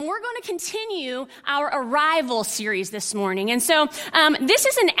we're going to continue our Arrival series this morning. And so this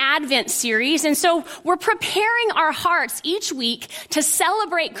is an Advent series, and so we're preparing our hearts each week to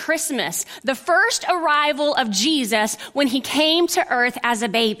celebrate Christmas, the first arrival of Jesus when he came to earth as a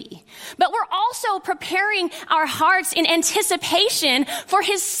baby. But we're also preparing our hearts in anticipation for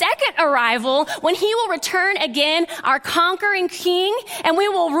his second arrival when he will return again, our conquering king, and we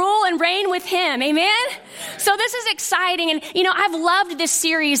will rule and reign with him. Amen? So this is exciting. And, I've loved this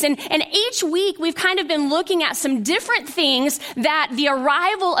series. And each week we've kind of been looking at some different things that the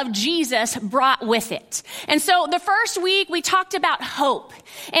arrival of Jesus brought with it. And so the first week we talked about hope.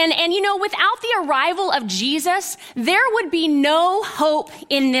 And without the arrival of Jesus, there would be no hope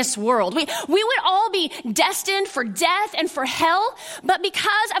in this world. We would all be destined for death and for hell. But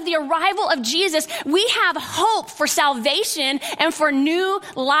because of the arrival of Jesus, we have hope for salvation and for new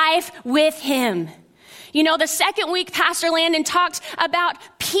life with him. The second week, Pastor Landon talked about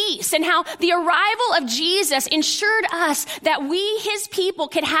peace and how the arrival of Jesus ensured us that we, his people,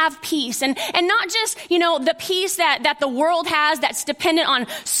 could have peace. And not just, the peace that the world has that's dependent on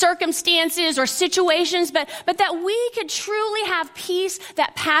circumstances or situations, but that we could truly have peace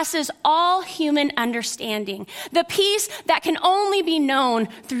that passes all human understanding. The peace that can only be known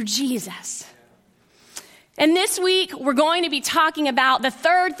through Jesus. And this week, we're going to be talking about the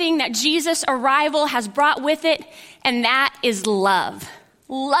third thing that Jesus' arrival has brought with it, and that is love.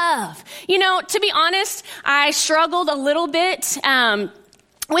 Love. To be honest, I struggled a little bit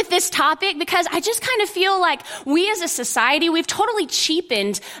with this topic because I just kind of feel like we as a society, we've totally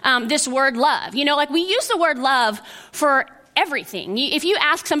cheapened this word love. We use the word love for everything. If you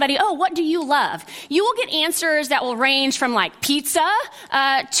ask somebody, what do you love? You will get answers that will range from like pizza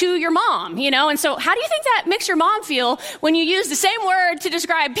to your mom, And so how do you think that makes your mom feel when you use the same word to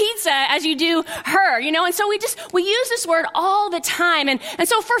describe pizza as you do her, And so we use this word all the time. And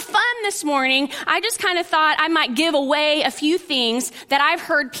so for fun this morning, I just kind of thought I might give away a few things that I've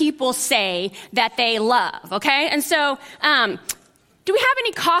heard people say that they love, okay? And so, do we have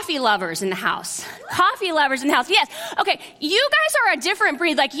any coffee lovers in the house? Coffee lovers in the house. Yes. Okay. You guys are a different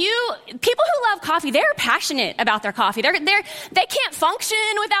breed. People who love coffee, they're passionate about their coffee. They can't function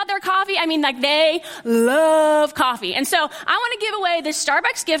without their coffee. They love coffee. And so I want to give away this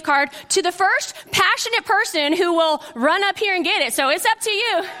Starbucks gift card to the first passionate person who will run up here and get it. So it's up to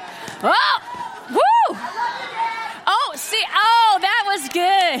you. Oh, woo. That was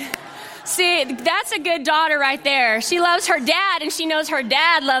good. See, that's a good daughter right there. She loves her dad, and she knows her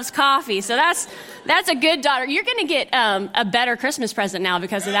dad loves coffee. So that's a good daughter. You're going to get a better Christmas present now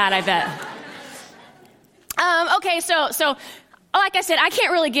because of that, I bet. Okay, so like I said, I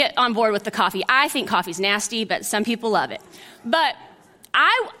can't really get on board with the coffee. I think coffee's nasty, but some people love it. But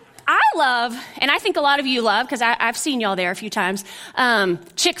I love, and I think a lot of you love, because I've seen y'all there a few times,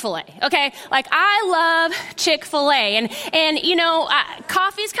 Chick-fil-A, okay? I love Chick-fil-A. And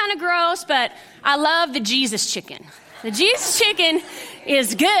coffee's kind of gross, but I love the Jesus chicken. The Jesus chicken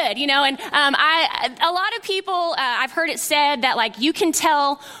is good, and a lot of people, I've heard it said that, you can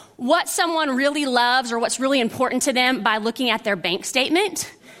tell what someone really loves or what's really important to them by looking at their bank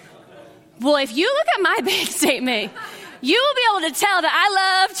statement. Well, if you look at my bank statement, you will be able to tell that I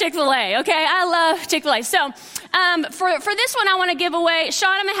love Chick-fil-A, okay? I love Chick-fil-A. So for this one, I want to give away, Sean,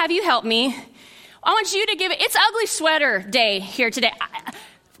 I'm going to have you help me. I want you to give it, it's Ugly Sweater Day here today.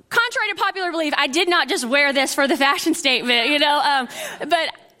 Contrary to popular belief, I did not just wear this for the fashion statement, but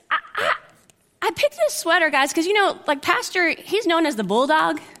I picked this sweater, guys, because, Pastor, he's known as the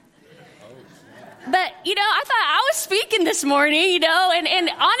Bulldog. But, I thought I was speaking this morning, and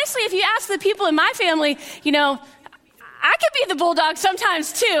honestly, if you ask the people in my family, I could be the Bulldog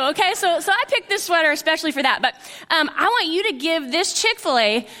sometimes too, okay? So I picked this sweater especially for that. But I want you to give this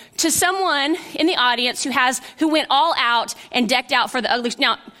Chick-fil-A to someone in the audience who went all out and decked out for the ugly.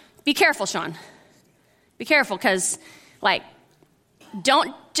 Now, be careful, Sean. Be careful, because,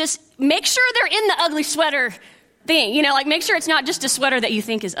 don't just make sure they're in the ugly sweater thing. Make sure it's not just a sweater that you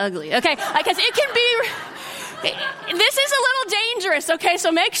think is ugly, okay? Because it can be, this is a little dangerous, okay?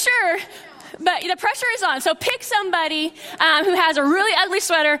 So make sure. But the pressure is on. So pick somebody who has a really ugly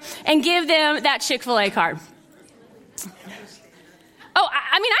sweater and give them that Chick-fil-A card.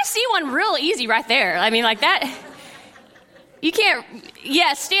 I see one real easy right there. That. You can't.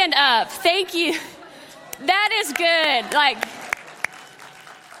 Yeah, stand up. Thank you. That is good.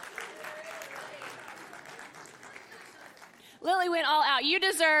 Lily went all out. You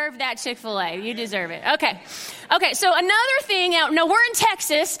deserve that Chick-fil-A. You deserve it. Okay, so another thing, we're in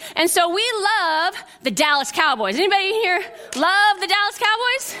Texas, and so we love the Dallas Cowboys. Anybody here love the Dallas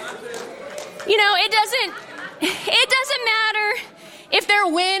Cowboys? It doesn't matter if they're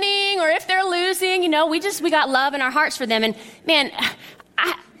winning or if they're losing, we got love in our hearts for them. And man,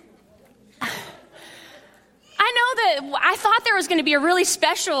 I know that I thought there was going to be a really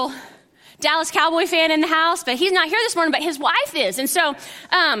special Dallas Cowboy fan in the house, but he's not here this morning, but his wife is. And so,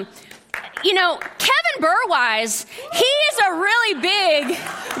 Kevin Burwise, he is a really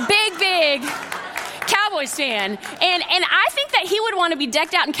big Cowboys fan. And I think that he would want to be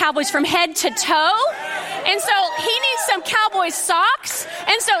decked out in Cowboys from head to toe. And so he needs some Cowboys socks.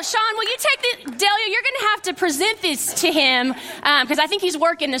 And so, Sean, will you take Delia, you're going to have to present this to him because I think he's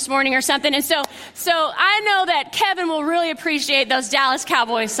working this morning or something. And so I know that Kevin will really appreciate those Dallas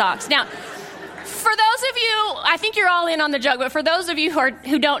Cowboys socks. Now, for those of you, I think you're all in on the joke, but for those of you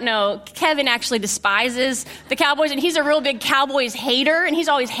who don't know, Kevin actually despises the Cowboys, and he's a real big Cowboys hater, and he's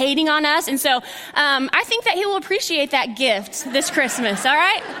always hating on us. And so I think that he will appreciate that gift this Christmas, all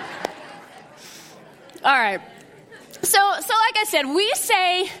right? All right. So like I said, we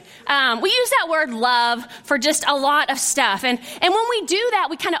use that word love for just a lot of stuff. And when we do that,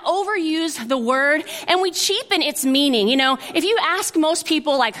 we kind of overuse the word and we cheapen its meaning. If you ask most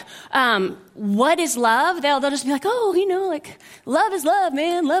people, like, what is love? They'll just be like, love is love,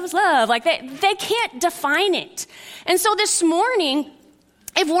 man. Love is love. Like they can't define it. And so this morning,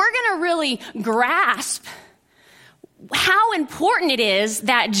 if we're going to really grasp how important it is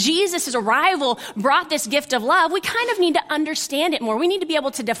that Jesus' arrival brought this gift of love, we kind of need to understand it more. We need to be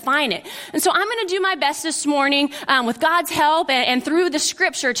able to define it. And so I'm going to do my best this morning with God's help and through the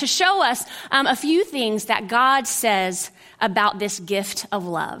scripture to show us a few things that God says about this gift of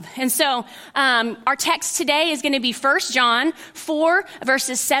love. And so our text today is going to be 1 John 4,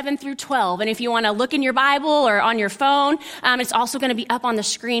 verses 7 through 12. And if you want to look in your Bible or on your phone, it's also going to be up on the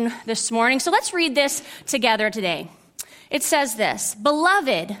screen this morning. So let's read this together today. It says this,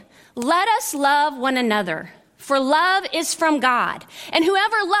 "Beloved, let us love one another, for love is from God, and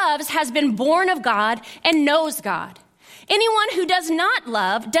whoever loves has been born of God and knows God. Anyone who does not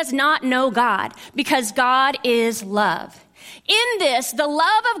love does not know God, because God is love. In this, the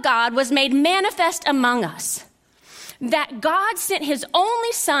love of God was made manifest among us, that God sent his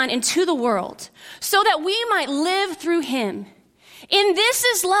only Son into the world so that we might live through him. In this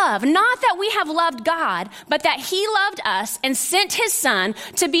is love, not that we have loved God, but that he loved us and sent his Son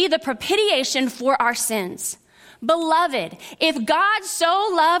to be the propitiation for our sins. Beloved, if God so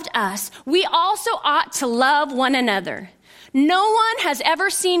loved us, we also ought to love one another. No one has ever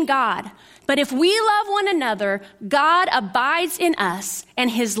seen God, but if we love one another, God abides in us, and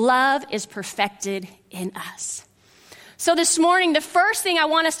his love is perfected in us." So this morning, the first thing I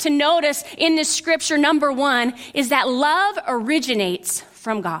want us to notice in this scripture, number one, is that love originates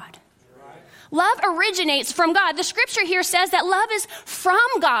from God. Love originates from God. The scripture here says that love is from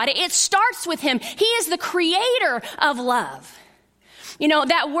God. It starts with him. He is the creator of love.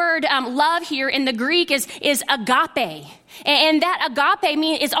 That word love here in the Greek is agape. And that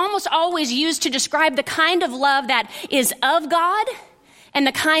agape is almost always used to describe the kind of love that is of God and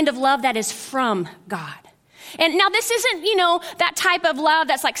the kind of love that is from God. And now this isn't, that type of love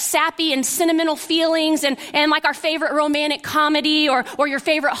that's like sappy and sentimental feelings and like our favorite romantic comedy or your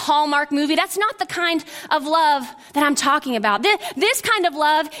favorite Hallmark movie. That's not the kind of love that I'm talking about. This kind of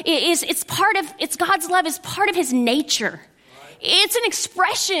love it's God's love is part of his nature. It's an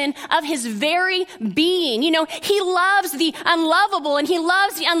expression of his very being. He loves the unlovable and he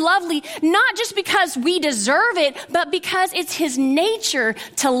loves the unlovely, not just because we deserve it, but because it's his nature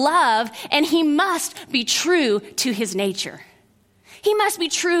to love, and he must be true to his nature. He must be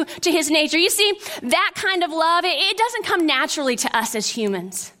true to his nature. You see, that kind of love, it doesn't come naturally to us as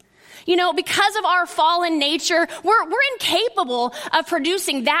humans. Because of our fallen nature, we're incapable of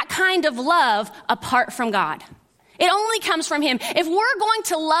producing that kind of love apart from God. It only comes from him. If we're going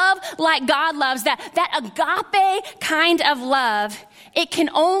to love like God loves, that agape kind of love, it can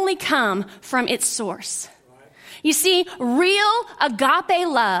only come from its source. You see, real agape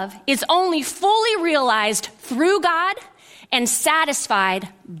love is only fully realized through God and satisfied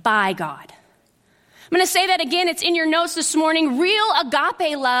by God. I'm going to say that again. It's in your notes this morning. Real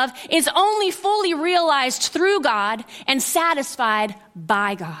agape love is only fully realized through God and satisfied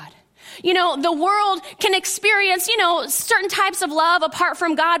by God. The world can experience, certain types of love apart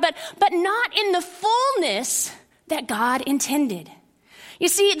from God, but not in the fullness that God intended. You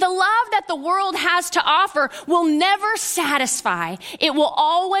see, the love that the world has to offer will never satisfy. It will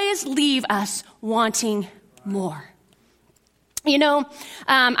always leave us wanting more.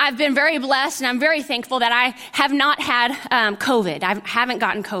 I've been very blessed and I'm very thankful that I have not had COVID. I haven't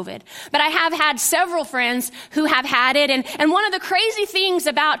gotten COVID, but I have had several friends who have had it. And one of the crazy things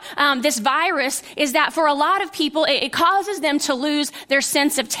about this virus is that for a lot of people, it causes them to lose their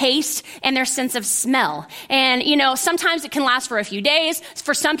sense of taste and their sense of smell. And, sometimes it can last for a few days.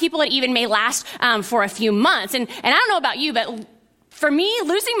 For some people, it even may last for a few months. And I don't know about you, but for me,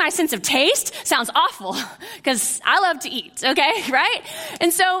 losing my sense of taste sounds awful because I love to eat, okay, right?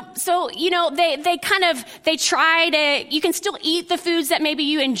 And so they try to, you can still eat the foods that maybe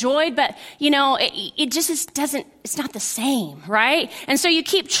you enjoyed, but, it just doesn't, it's not the same, right? And so you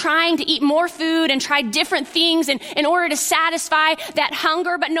keep trying to eat more food and try different things in order to satisfy that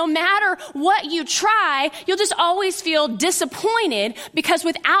hunger, but no matter what you try, you'll just always feel disappointed because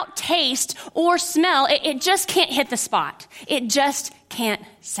without taste or smell, it just can't hit the spot. It just can't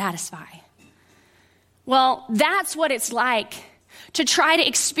satisfy. Well, that's what it's like to try to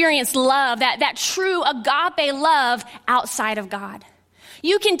experience love, that true agape love outside of God.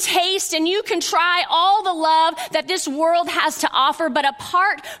 You can taste and you can try all the love that this world has to offer, but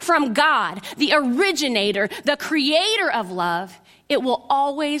apart from God, the originator, the creator of love, it will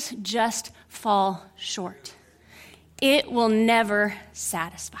always just fall short. It will never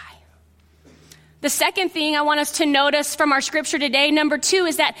satisfy. The second thing I want us to notice from our scripture today, number 2,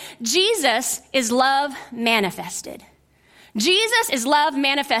 is that Jesus is love manifested. Jesus is love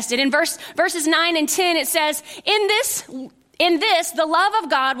manifested. In verses 9 and 10, it says, In this, the love of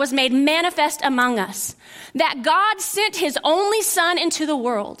God was made manifest among us, that God sent his only Son into the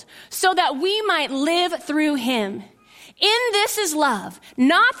world so that we might live through him. In this is love,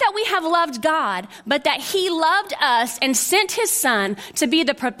 not that we have loved God, but that he loved us and sent his Son to be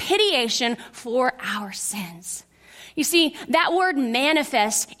the propitiation for our sins. You see, that word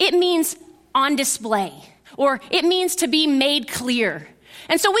manifest, it means on display, or it means to be made clear.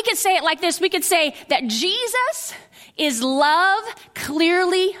 And so we could say it like this. We could say that Jesus is love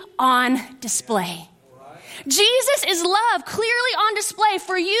clearly on display. Jesus is love clearly on display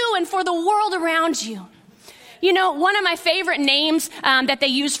for you and for the world around you. One of my favorite names that they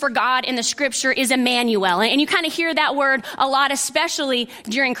use for God in the scripture is Emmanuel. And you kind of hear that word a lot, especially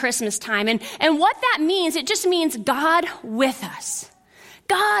during Christmas time. And what that means, it just means God with us.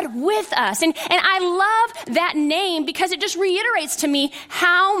 God with us. And I love that name because it just reiterates to me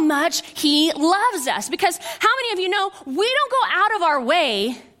how much he loves us. Because how many of you know we don't go out of our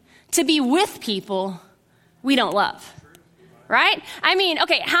way to be with people we don't love? Right? I mean,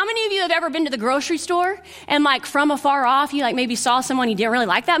 okay, how many of you have ever been to the grocery store and from afar off, you maybe saw someone you didn't really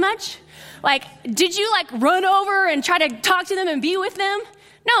like that much? Did you run over and try to talk to them and be with them?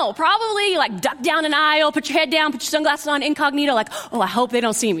 No, probably you duck down an aisle, put your head down, put your sunglasses on incognito, oh, I hope they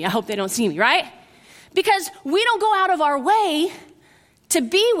don't see me. I hope they don't see me, right? Because we don't go out of our way to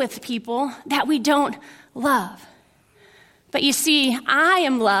be with people that we don't love. But you see, I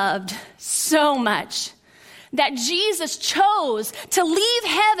am loved so much that Jesus chose to leave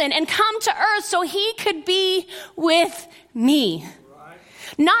heaven and come to earth so he could be with me. Right.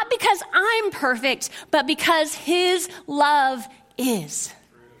 Not because I'm perfect, but because his love is.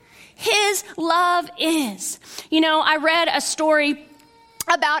 His love is. I read a story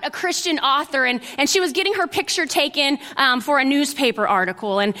about a Christian author, and she was getting her picture taken for a newspaper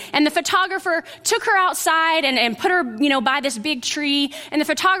article. And the photographer took her outside and put her, by this big tree. And the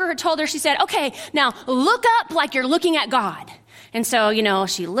photographer told her, she said, okay, now look up like you're looking at God. And so,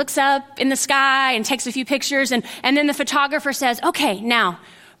 she looks up in the sky and takes a few pictures. And then the photographer says, okay, now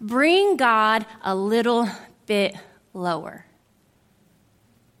bring God a little bit lower.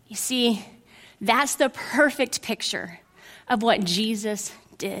 You see, that's the perfect picture of what Jesus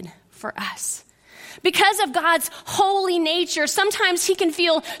did for us. Because of God's holy nature, sometimes he can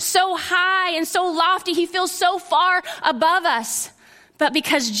feel so high and so lofty, he feels so far above us. But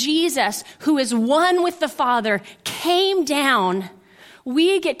because Jesus, who is one with the Father, came down,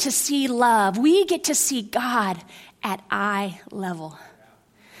 we get to see love. We get to see God at eye level.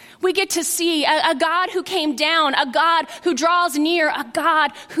 We get to see a God who came down, a God who draws near, a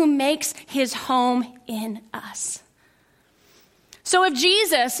God who makes his home in us. So if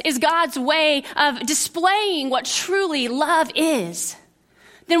Jesus is God's way of displaying what truly love is,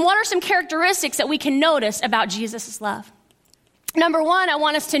 then what are some characteristics that we can notice about Jesus' love? Number 1, I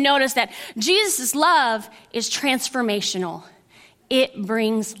want us to notice that Jesus' love is transformational. It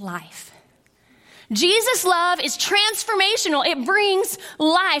brings life. Jesus' love is transformational. It brings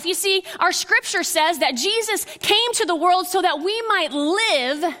life. You see, our scripture says that Jesus came to the world so that we might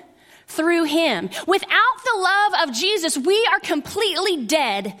live through him. Without the love of Jesus, we are completely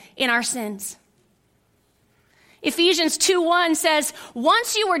dead in our sins. Ephesians 2:1 says,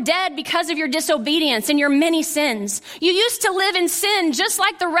 once you were dead because of your disobedience and your many sins, you used to live in sin just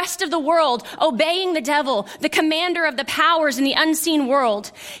like the rest of the world, obeying the devil, the commander of the powers in the unseen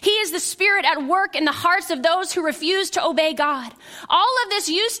world. He is the spirit at work in the hearts of those who refuse to obey God. All of us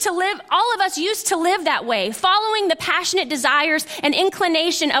used to live that way, following the passionate desires and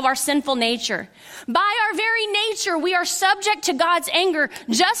inclination of our sinful nature. By our very nature, we are subject to God's anger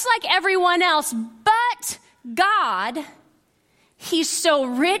just like everyone else, but God, he's so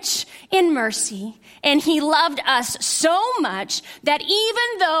rich in mercy, and he loved us so much that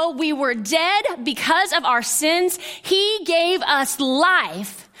even though we were dead because of our sins, he gave us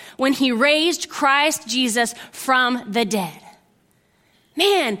life when he raised Christ Jesus from the dead.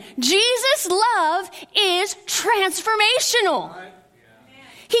 Man, Jesus' love is transformational.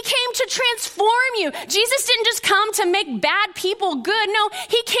 He came to transform you. Jesus didn't just come to make bad people good. No,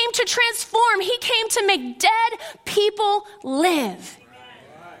 he came to transform. He came to make dead people live.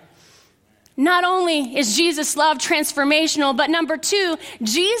 Not only is Jesus' love transformational, but number two,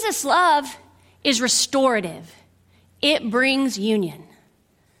 Jesus' love is restorative. It brings union.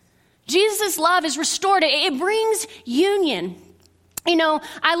 Jesus' love is restorative. It brings union. You know,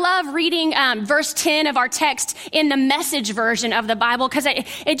 I love reading verse 10 of our text in the Message version of the Bible because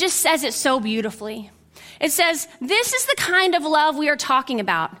it just says it so beautifully. It says, this is the kind of love we are talking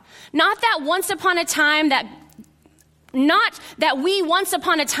about. Not that we once upon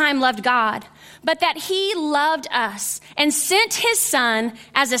a time loved God, but that he loved us and sent his son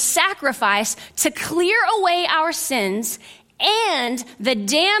as a sacrifice to clear away our sins and the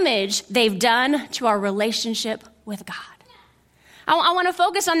damage they've done to our relationship with God. I want to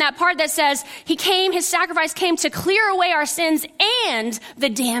focus on that part that says his sacrifice came to clear away our sins and the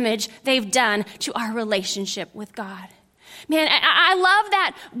damage they've done to our relationship with God. Man, I love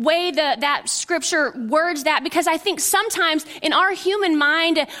that way that scripture words that, because I think sometimes in our human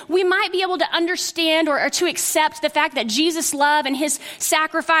mind, we might be able to understand or to accept the fact that Jesus' love and his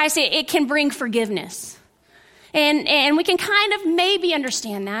sacrifice, it can bring forgiveness. And we can kind of maybe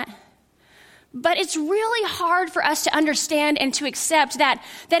understand that. But it's really hard for us to understand and to accept that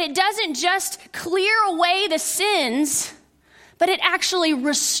it doesn't just clear away the sins, but it actually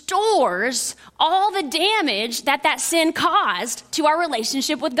restores all the damage that sin caused to our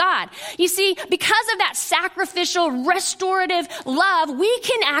relationship with God. You see, because of that sacrificial, restorative love, we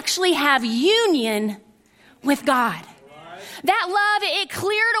can actually have union with God. That love, it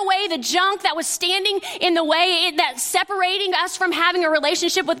cleared away the junk that was standing in the way, that's separating us from having a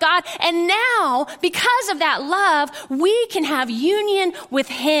relationship with God. And now, because of that love, we can have union with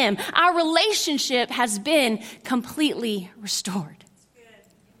him. Our relationship has been completely restored.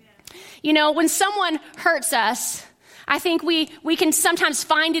 You know, when someone hurts us, I think we can sometimes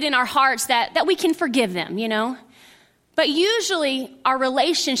find it in our hearts that we can forgive them, you know. But usually, our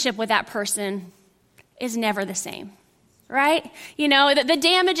relationship with that person is never the same. Right? You know, the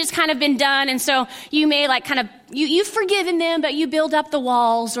damage has kind of been done. And so you may you've forgiven them, but you build up the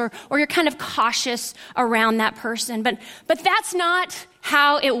walls or you're kind of cautious around that person. But that's not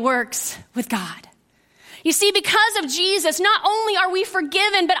how it works with God. You see, because of Jesus, not only are we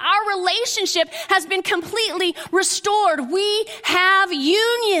forgiven, but our relationship has been completely restored. We have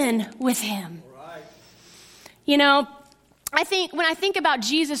union with him. Right. You know, when I think about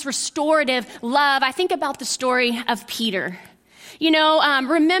Jesus' restorative love, I think about the story of Peter. You know,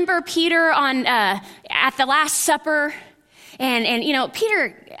 remember Peter at the Last Supper? And you know,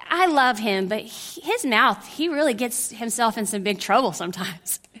 Peter, I love him, but his mouth, he really gets himself in some big trouble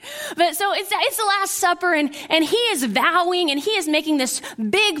sometimes. But so it's the Last Supper, and he is vowing, and he is making this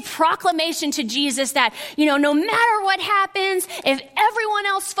big proclamation to Jesus that, you know, no matter what happens, if everyone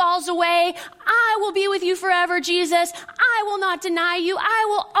else falls away, I will be with you forever, Jesus. I will not deny you. I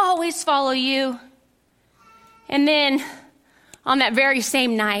will always follow you. And then on that very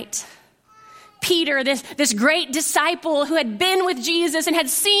same night, Peter, this great disciple who had been with Jesus and had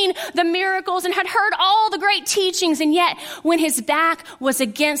seen the miracles and had heard all the great teachings, and yet when his back was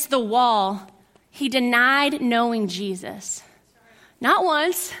against the wall, he denied knowing Jesus. Not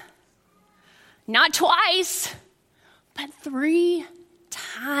once, not twice, but 3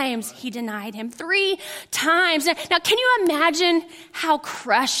 times he denied him. 3 times. Now, can you imagine how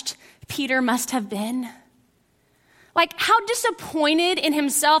crushed Peter must have been? Like how disappointed in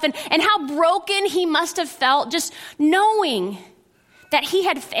himself and how broken he must have felt just knowing that he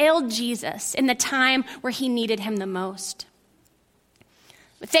had failed Jesus in the time where he needed him the most.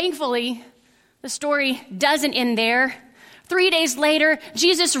 But thankfully, the story doesn't end there. 3 days later,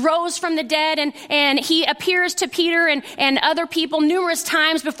 Jesus rose from the dead and he appears to Peter and other people numerous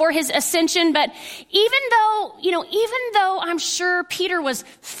times before his ascension. But even though I'm sure Peter was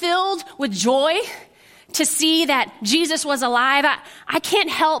filled with joy to see that Jesus was alive, I can't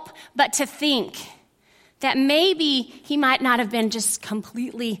help but to think that maybe he might not have been just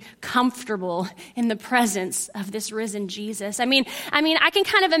completely comfortable in the presence of this risen Jesus. I mean, I can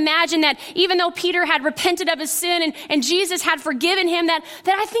kind of imagine that even though Peter had repented of his sin and Jesus had forgiven him, that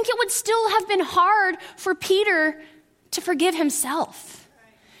I think it would still have been hard for Peter to forgive himself.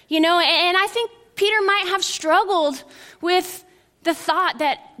 And I think Peter might have struggled with the thought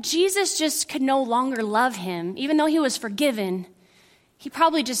that Jesus just could no longer love him, even though he was forgiven. He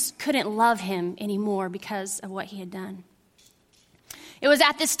probably just couldn't love him anymore because of what he had done. It was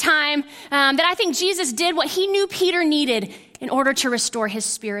at this time that I think Jesus did what he knew Peter needed in order to restore his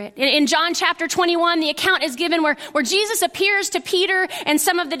spirit. In John chapter 21, the account is given where Jesus appears to Peter and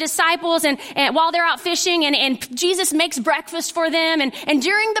some of the disciples and while they're out fishing and Jesus makes breakfast for them. And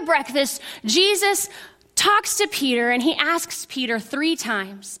during the breakfast, Jesus talks to Peter and he asks Peter 3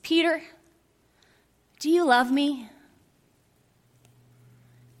 times, "Peter, do you love me?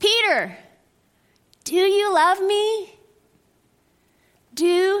 Peter, do you love me?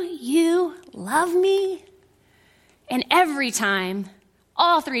 Do you love me?" And every time,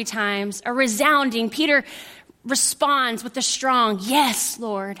 all 3 times, a resounding Peter responds with a strong, "Yes,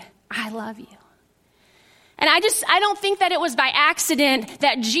 Lord, I love you." And I don't think that it was by accident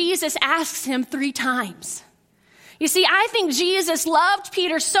that Jesus asks him 3 times. You see, I think Jesus loved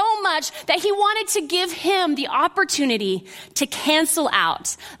Peter so much that he wanted to give him the opportunity to cancel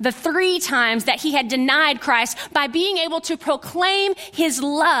out the 3 times that he had denied Christ by being able to proclaim his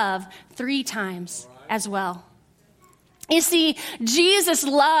love 3 times as well. You see, Jesus'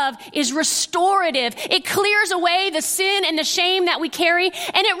 love is restorative. It clears away the sin and the shame that we carry,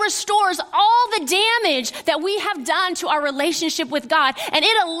 and it restores all the damage that we have done to our relationship with God, and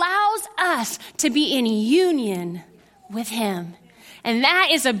it allows us to be in union with him. And that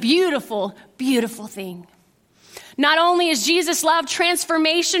is a beautiful, beautiful thing. Not only is Jesus' love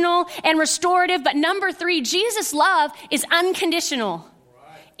transformational and restorative, but number 3, Jesus' love is unconditional.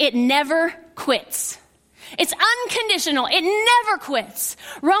 It never quits. It's unconditional. It never quits.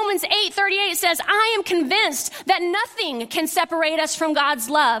 Romans 8:38 says, "I am convinced that nothing can separate us from God's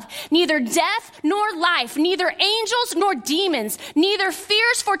love. Neither death nor life, neither angels nor demons, neither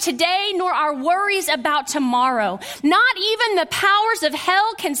fears for today nor our worries about tomorrow. Not even the powers of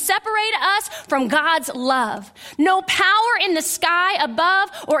hell can separate us from God's love. No power in the sky above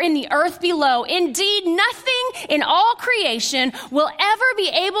or in the earth below. Indeed, nothing in all creation will ever be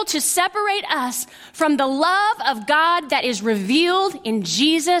able to separate us from the love of God that is revealed in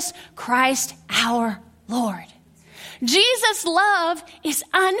Jesus Christ our Lord." Jesus' love is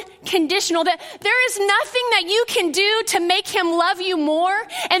unconditional. That there is nothing that you can do to make him love you more,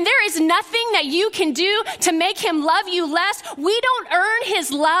 and there is nothing that you can do to make him love you less. We don't earn his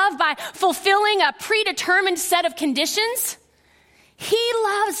love by fulfilling a predetermined set of conditions. He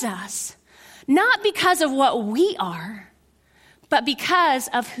loves us not because of what we are, but because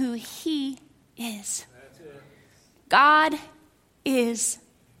of who he is. God is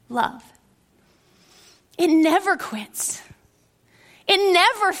love. It never quits. It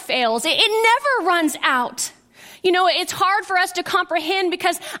never fails. It never runs out. It's hard for us to comprehend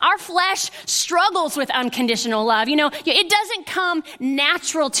because our flesh struggles with unconditional love. It doesn't come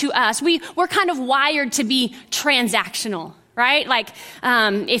natural to us. We're kind of wired to be transactional, right? Like,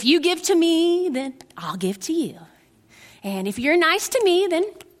 if you give to me, then I'll give to you. And if you're nice to me, then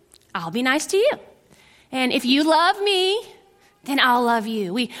I'll be nice to you. And if you love me, then I'll love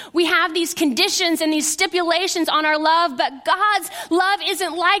you. We have these conditions and these stipulations on our love, but God's love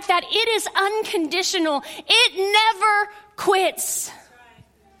isn't like that. It is unconditional. It never quits.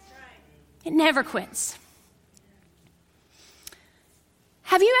 It never quits.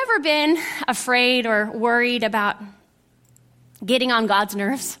 Have you ever been afraid or worried about getting on God's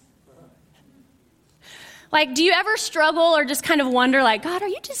nerves? Like, do you ever struggle or just kind of wonder, like, God, are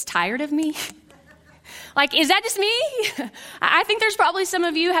you just tired of me? Like, is that just me? I think there's probably some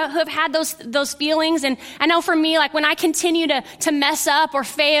of you who have had those feelings. And I know for me, like when I continue to mess up or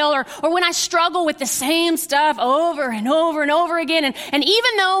fail or when I struggle with the same stuff over and over and over again. And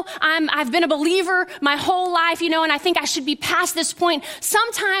even though I've been a believer my whole life, and I think I should be past this point,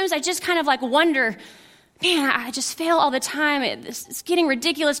 sometimes I just kind of like wonder, man, I just fail all the time. It's getting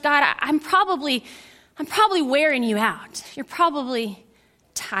ridiculous. God, I'm probably wearing you out. You're probably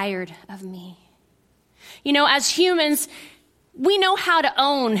tired of me. As humans, we know how to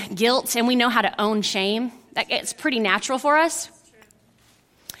own guilt and we know how to own shame. It's pretty natural for us.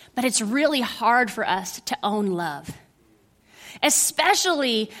 But it's really hard for us to own love.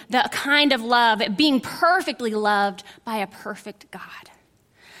 Especially the kind of love, being perfectly loved by a perfect God.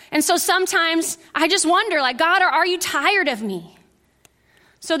 And so sometimes I just wonder, like, God, are you tired of me?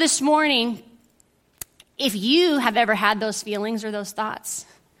 So this morning, if you have ever had those feelings or those thoughts,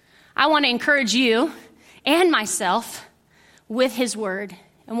 I want to encourage you and myself with his word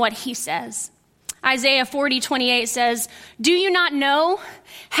and what he says. Isaiah 40:28 says, "Do you not know?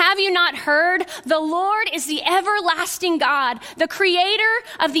 Have you not heard? The Lord is the everlasting God, the creator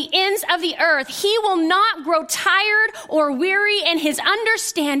of the ends of the earth. He will not grow tired or weary, and his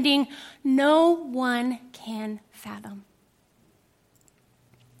understanding no one can fathom."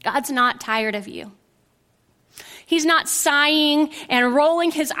 God's not tired of you. He's not sighing and rolling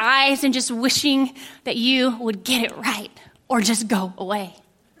his eyes and just wishing that you would get it right or just go away.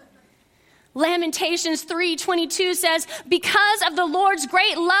 Lamentations 3:22 says, "Because of the Lord's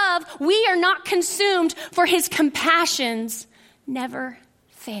great love, we are not consumed, for his compassions never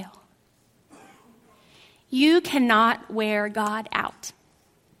fail." You cannot wear God out.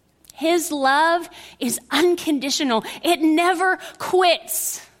 His love is unconditional. It never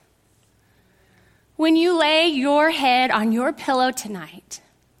quits. When you lay your head on your pillow tonight,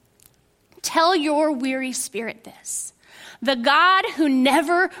 tell your weary spirit this: the God who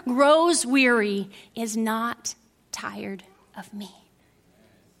never grows weary is not tired of me.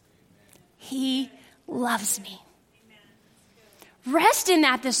 He loves me. Rest in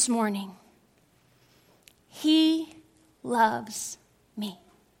that this morning. He loves me.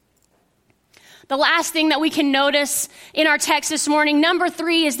 The last thing that we can notice in our text this morning, number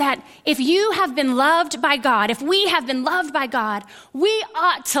 3, is that if you have been loved by God, if we have been loved by God, we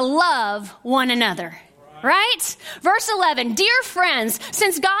ought to love one another. Right? Verse 11, "Dear friends,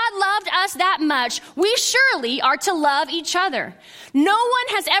 since God loved us that much, we surely are to love each other. No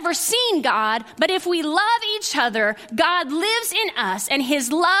one has ever seen God, but if we love each other, God lives in us, and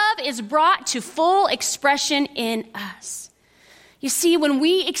his love is brought to full expression in us." You see, when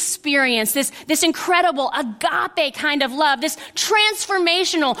we experience this incredible agape kind of love, this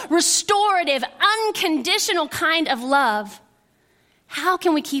transformational, restorative, unconditional kind of love, how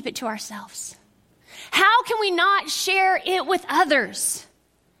can we keep it to ourselves? How can we not share it with others?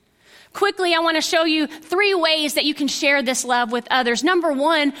 Quickly, I want to show you 3 ways that you can share this love with others. Number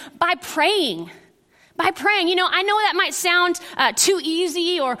 1, by praying. By praying. You know, I know that might sound too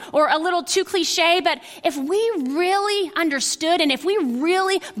easy or a little too cliche, but if we really understood and if we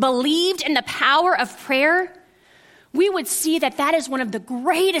really believed in the power of prayer, we would see that that is one of the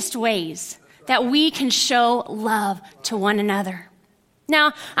greatest ways that we can show love to one another.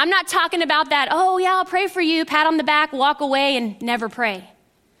 Now, I'm not talking about that, "Oh yeah, I'll pray for you, pat on the back, walk away, and never pray."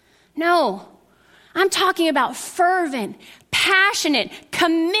 No, I'm talking about fervent, passionate,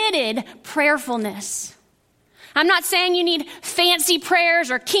 committed prayerfulness. I'm not saying you need fancy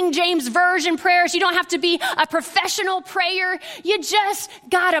prayers or King James Version prayers. You don't have to be a professional prayer. You just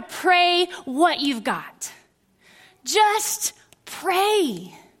gotta pray what you've got. Just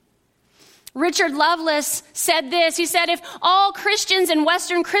pray. Richard Lovelace said this. He said, "If all Christians in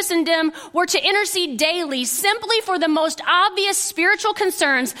Western Christendom were to intercede daily simply for the most obvious spiritual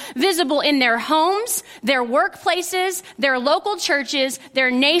concerns visible in their homes, their workplaces, their local churches, their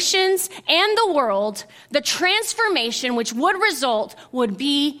nations, and the world, the transformation which would result would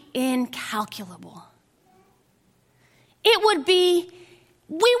be incalculable." It would be,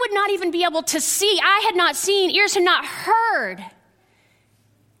 we would not even be able to see. I had not seen, ears had not heard,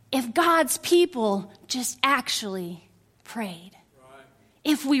 if God's people just actually prayed. Right.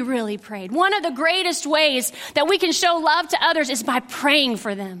 If we really prayed. One of the greatest ways that we can show love to others is by praying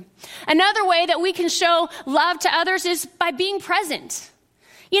for them. Another way that we can show love to others is by being present.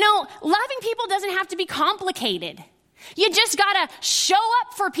 You know, loving people doesn't have to be complicated. You just gotta show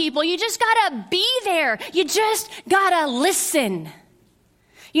up for people. You just gotta be there. You just gotta listen.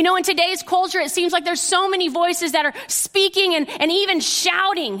 You know, in today's culture, it seems like there's so many voices that are speaking and even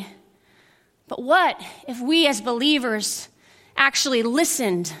shouting. But what if we as believers actually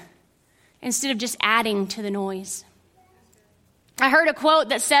listened instead of just adding to the noise? I heard a quote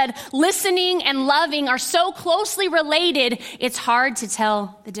that said, "Listening and loving are so closely related, it's hard to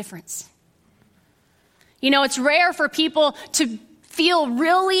tell the difference." You know, it's rare for people to feel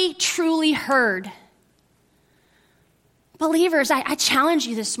really, truly heard. Believers, I challenge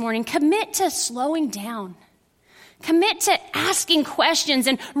you this morning, commit to slowing down. Commit to asking questions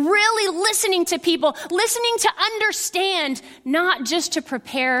and really listening to people, listening to understand, not just to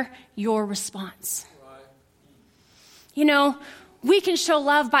prepare your response. Right. You know, we can show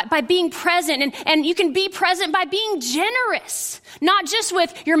love by being present. And you can be present by being generous, not just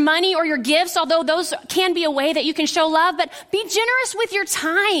with your money or your gifts, although those can be a way that you can show love, but be generous with your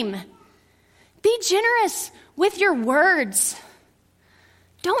time. Be generous with your words.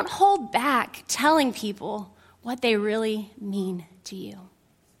 Don't hold back telling people what they really mean to you.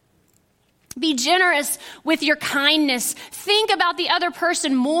 Be generous with your kindness. Think about the other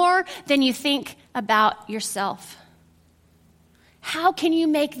person more than you think about yourself. How can you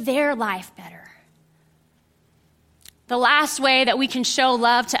make their life better? The last way that we can show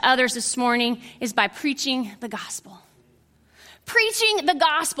love to others this morning is by preaching the gospel. Preaching the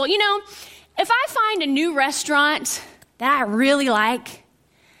gospel. You know, if I find a new restaurant that I really like,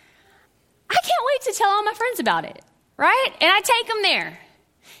 I can't wait to tell all my friends about it, right? And I take them there.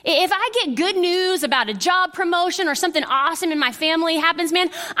 If I get good news about a job promotion or something awesome in my family happens, man,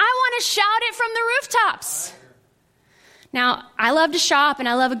 I want to shout it from the rooftops. Now, I love to shop and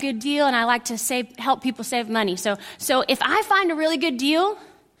I love a good deal and I like to help people save money. So if I find a really good deal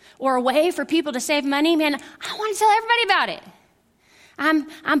or a way for people to save money, man, I want to tell everybody about it.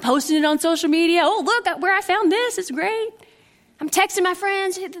 I'm posting it on social media. Oh, look where I found this. It's great. I'm texting my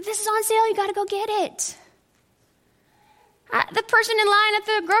friends. This is on sale. You got to go get it. The person in line at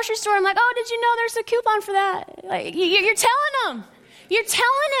the grocery store, I'm like, oh, did you know there's a coupon for that? Like, you're telling them. You're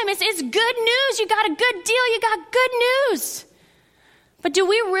telling them it's good news. You got a good deal. You got good news. But do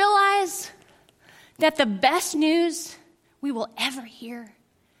we realize that the best news we will ever hear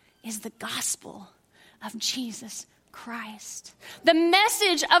is the gospel of Jesus Christ? The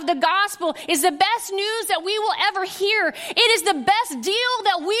message of the gospel is the best news that we will ever hear. It is the best deal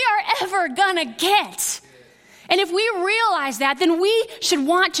that we are ever gonna get. And if we realize that, then we should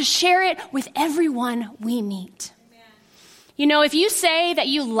want to share it with everyone we meet. Amen. You know, if you say that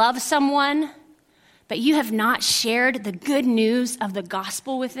you love someone, but you have not shared the good news of the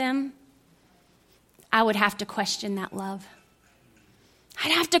gospel with them, I would have to question that love.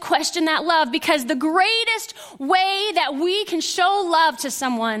 I'd have to question that love, because the greatest way that we can show love to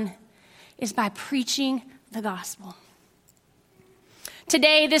someone is by preaching the gospel.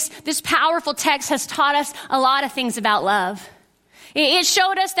 Today, this powerful text has taught us a lot of things about love. It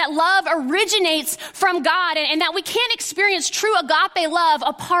showed us that love originates from God and that we can't experience true agape love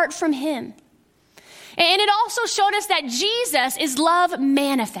apart from Him. And it also showed us that Jesus is love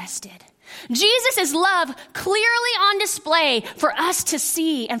manifested. Jesus is love clearly on display for us to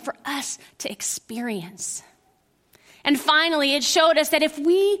see and for us to experience. And finally, it showed us that if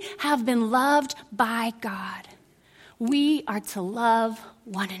we have been loved by God, we are to love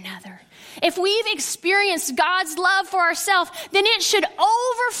one another. If we've experienced God's love for ourselves, then it should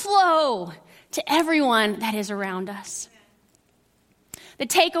overflow to everyone that is around us. The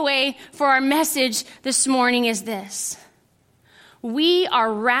takeaway for our message this morning is this: we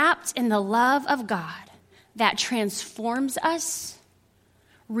are wrapped in the love of God that transforms us,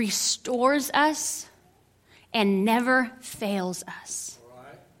 restores us, and never fails us.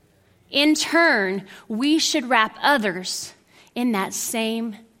 In turn, we should wrap others in that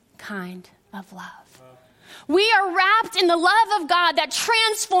same kind of love. We are wrapped in the love of God that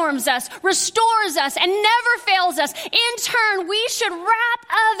transforms us, restores us, and never fails us. In turn, we should wrap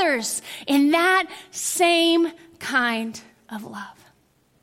others in that same kind of love.